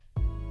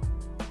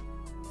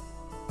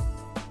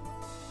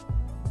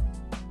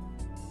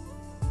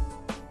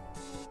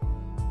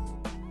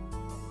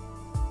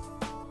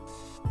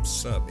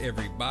What's up,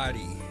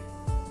 everybody?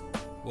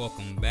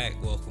 Welcome back.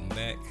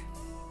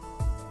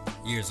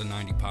 Years of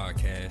 90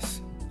 Podcast.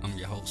 I'm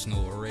your host,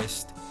 Noah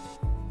Rest.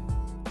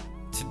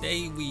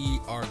 Today we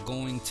are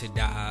going to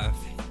dive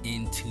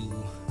into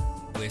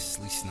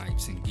Wesley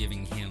Snipes and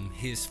giving him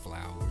his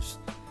flowers.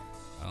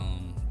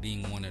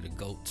 Being one of the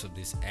GOATs of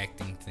this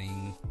acting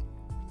thing.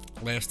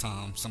 Last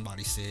time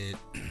somebody said,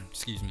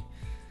 excuse me,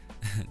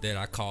 that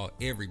I call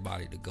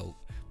everybody the GOAT.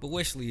 But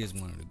Wesley is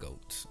one of the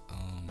GOATs.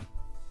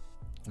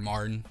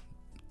 Martin,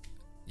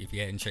 if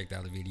you hadn't checked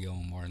out the video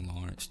on Martin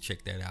Lawrence,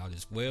 check that out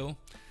as well.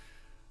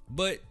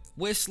 But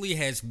Wesley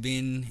has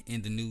been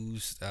in the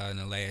news in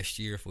the last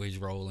year for his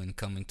role in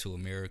Coming to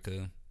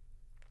America,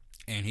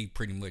 and he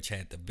pretty much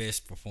had the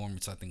best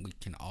performance, I think we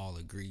can all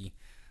agree,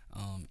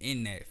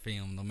 in that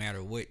film, no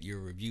matter what your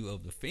review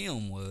of the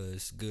film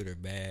was, good or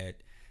bad.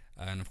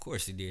 And of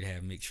course it did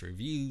have mixed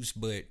reviews,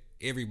 but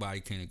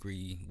everybody can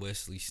agree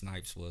Wesley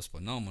Snipes was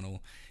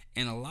phenomenal.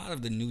 And a lot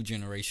of the new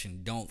generation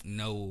don't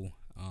know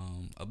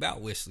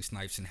about Wesley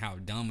Snipes and how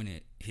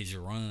dominant his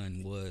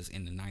run was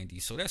in the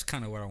 90s. So that's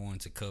kind of what I wanted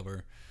to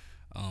cover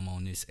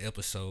on this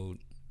episode.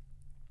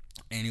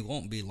 And it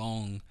won't be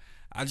long.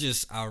 I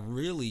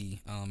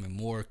really am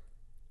more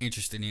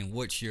interested in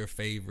what's your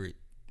favorite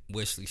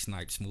Wesley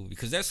Snipes movie.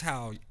 Because that's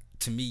how,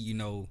 to me,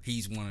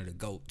 he's one of the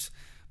GOATs.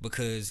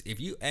 Because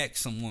if you ask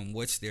someone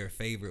what's their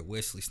favorite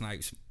Wesley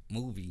Snipes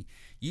movie,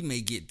 you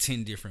may get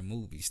 10 different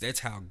movies.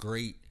 That's how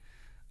great,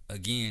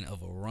 again,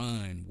 of a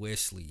run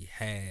Wesley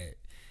had.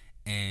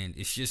 And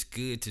it's just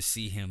good to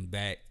see him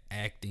back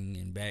acting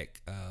and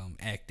back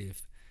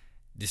active,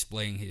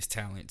 displaying his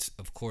talents.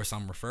 Of course,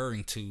 I'm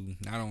referring to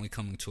not only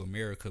Coming to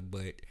America,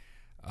 but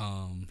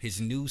his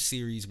new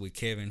series with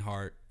Kevin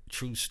Hart,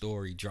 True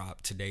Story,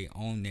 dropped today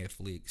on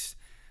Netflix.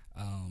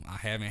 I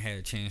haven't had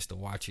a chance to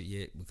watch it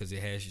yet because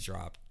it has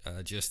dropped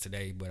just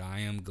today, but I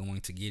am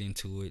going to get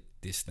into it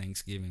this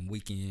Thanksgiving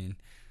weekend.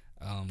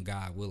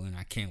 God willing,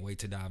 I can't wait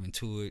to dive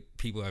into it.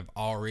 People have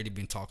already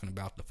been talking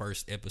about the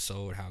first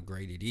episode, how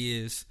great it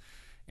is,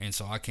 and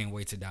so I can't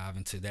wait to dive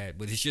into that.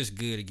 But it's just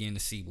good again to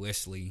see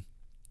Wesley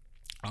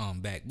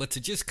back. But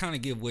to just kind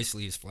of give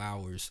Wesley his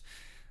flowers,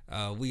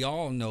 we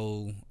all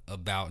know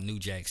about New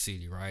Jack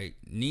City, right?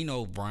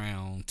 Nino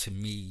Brown, to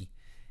me,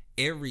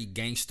 every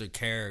gangster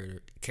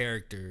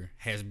character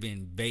has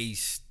been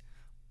based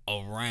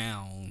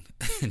around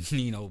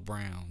Nino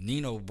Brown.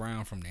 Nino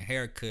Brown, from the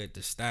haircut,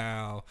 the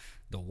style,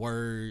 the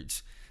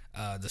words,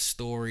 the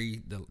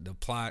story, the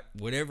plot,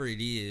 whatever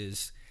it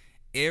is,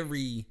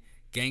 every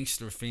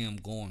gangster film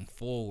going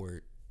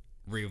forward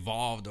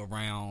revolved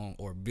around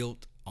or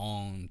built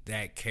on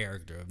that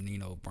character of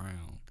Nino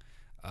Brown.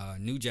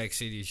 New Jack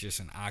City is just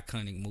an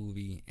iconic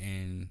movie,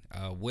 and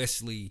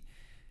Wesley,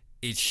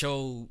 it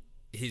showed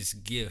his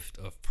gift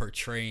of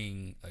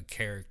portraying a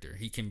character.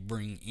 He can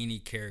bring any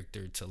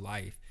character to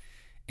life.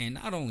 And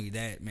not only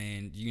that,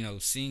 man,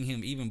 seeing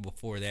him even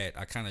before that,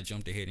 I kind of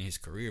jumped ahead in his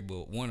career,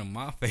 but one of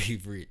my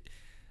favorite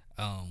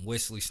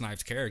Wesley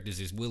Snipes characters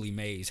is Willie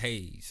Mays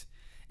Hayes.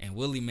 And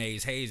Willie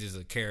Mays Hayes is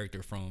a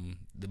character from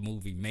the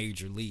movie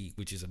Major League,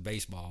 which is a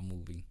baseball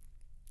movie.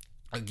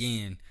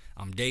 Again,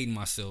 I'm dating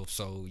myself,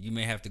 so you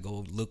may have to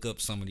go look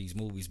up some of these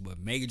movies, but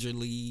Major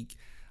League,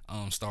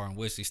 starring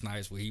Wesley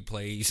Snipes, where he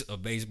plays a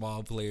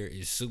baseball player,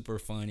 is super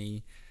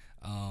funny.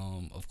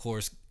 Of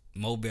course,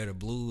 Mo Better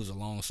Blues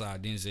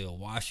alongside Denzel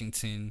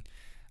Washington.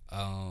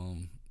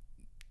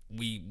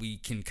 We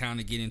can kind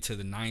of get into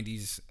the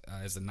 90s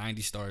as the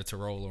 90s started to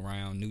roll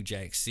around. New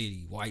Jack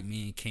City, White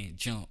Men Can't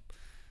Jump.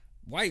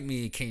 White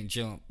Men Can't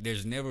Jump.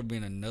 There's never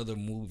been another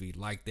movie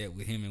like that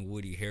with him and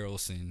Woody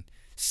Harrelson.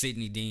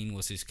 Sidney Dean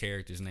was his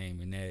character's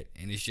name in that.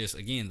 And it's just,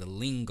 again, the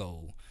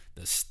lingo,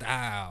 the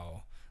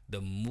style,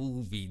 the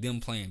movie, them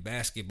playing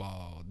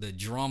basketball, the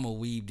drama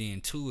weaved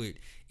into it,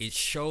 it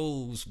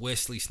shows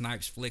Wesley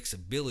Snipes'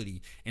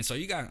 flexibility. And so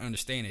you got to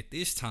understand, at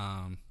this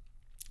time,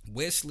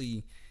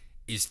 Wesley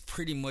is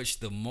pretty much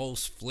the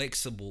most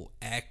flexible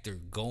actor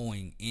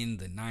going in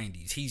the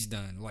 90s. He's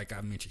done, like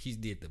I mentioned, he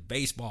did the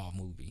baseball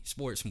movie,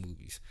 sports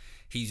movies.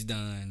 He's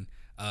done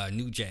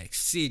New Jack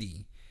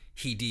City.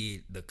 He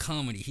did the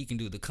comedy. He can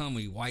do the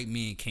comedy, White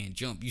Men Can't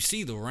Jump. You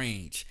see the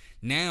range.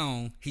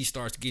 Now he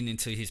starts getting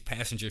into his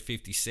Passenger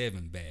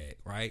 57 bag,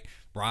 right?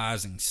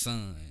 Rising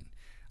Sun,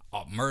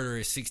 Murder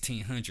at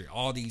 1600,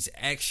 all these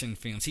action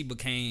films. He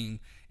became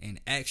an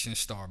action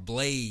star.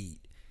 Blade.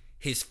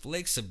 His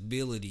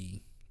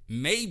flexibility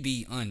may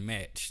be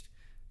unmatched.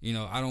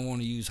 I don't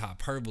want to use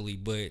hyperbole,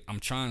 but I'm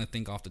trying to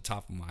think off the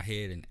top of my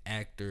head an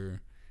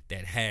actor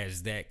that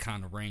has that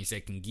kind of range,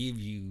 that can give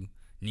you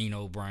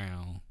Nino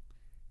Brown,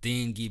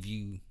 then give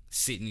you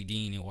Sidney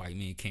Dean and White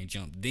Men Can't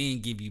Jump, then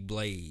give you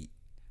Blade,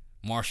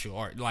 martial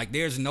art. Like,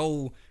 there's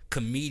no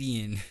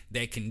comedian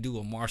that can do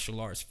a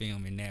martial arts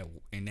film in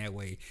that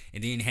way,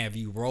 and then have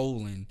you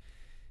rolling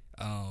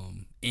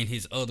in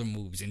his other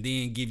movies, and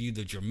then give you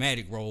the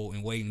dramatic role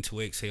in Waiting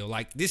to Exhale.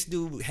 Like, this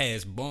dude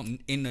has bum.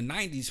 In the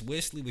 90s,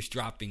 Wesley was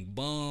dropping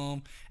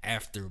bomb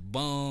after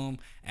bomb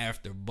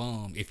after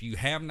bomb. If you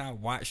have not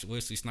watched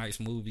Wesley Snipes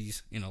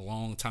movies in a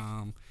long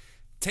time,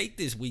 take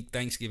this week,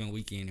 Thanksgiving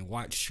weekend, and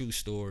watch True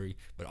Story,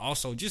 but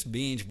also just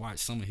binge watch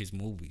some of his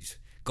movies.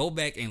 Go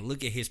back and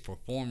look at his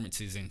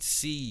performances and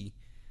see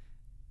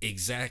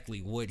exactly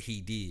what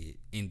he did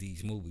in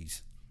these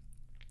movies.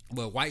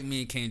 But White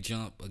Men Can't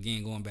Jump,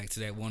 again, going back to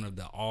that, one of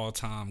the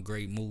all-time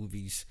great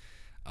movies.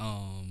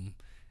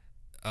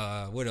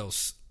 What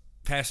else?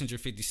 Passenger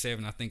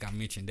 57, I think I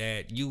mentioned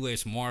that.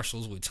 U.S.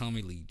 Marshals with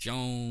Tommy Lee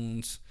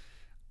Jones.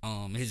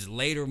 His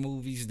later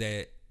movies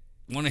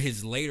one of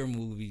his later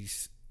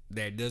movies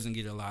that doesn't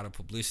get a lot of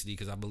publicity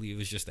because I believe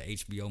it's just the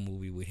HBO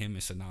movie with him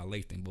and Sanaa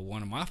Lathan. But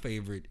one of my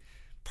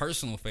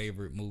personal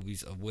favorite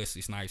movies of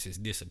Wesley Snipes is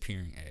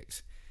Disappearing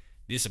Acts.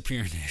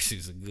 Disappearing Acts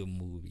is a good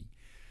movie.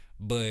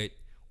 But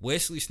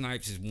Wesley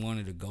Snipes is one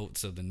of the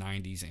GOATs of the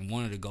 90s and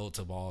one of the GOATs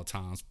of all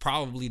times.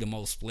 Probably the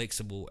most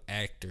flexible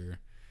actor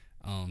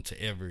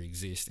to ever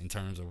exist in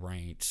terms of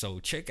range. So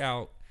check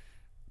out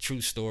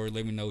True Story.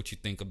 Let me know what you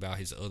think about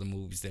his other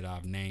movies that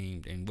I've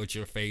named and what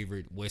your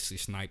favorite Wesley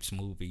Snipes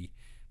movie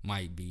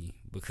might be,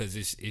 because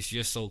it's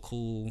just so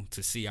cool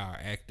to see our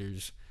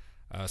actors,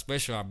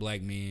 especially our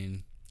black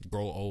men,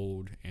 grow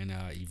old and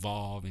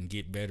evolve and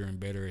get better and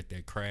better at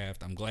their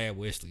craft. I'm glad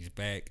Wesley's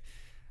back.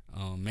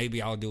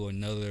 Maybe I'll do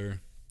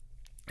another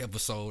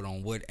episode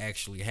on what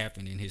actually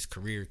happened in his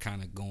career,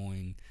 kind of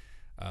going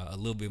a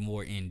little bit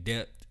more in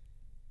depth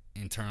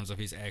in terms of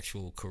his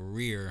actual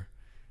career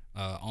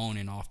on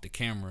and off the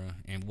camera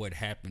and what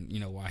happened,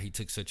 why he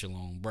took such a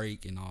long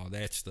break and all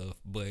that stuff.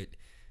 But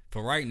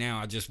for right now,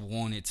 I just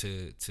wanted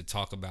to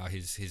talk about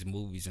his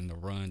movies and the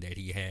run that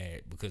he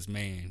had, because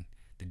man,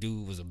 the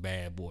dude was a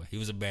bad boy. He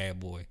was a bad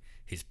boy.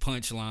 His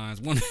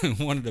punchlines,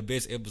 one of the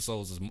best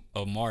episodes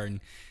of Martin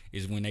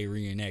is when they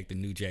reenact the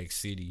New Jack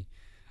City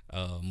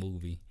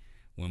movie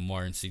when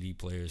Martin CD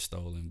player is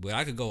stolen. But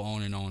I could go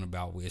on and on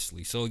about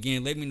Wesley. So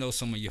again, let me know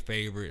some of your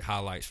favorite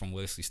highlights from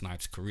Wesley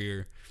Snipes'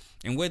 career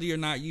and whether or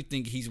not you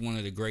think he's one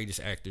of the greatest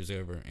actors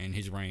ever in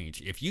his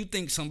range. If you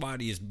think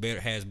somebody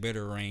has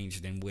better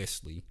range than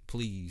Wesley,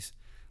 please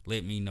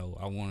let me know.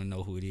 I want to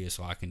know who it is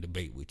so I can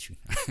debate with you.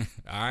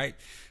 All right?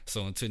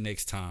 So until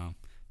next time,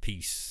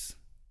 peace.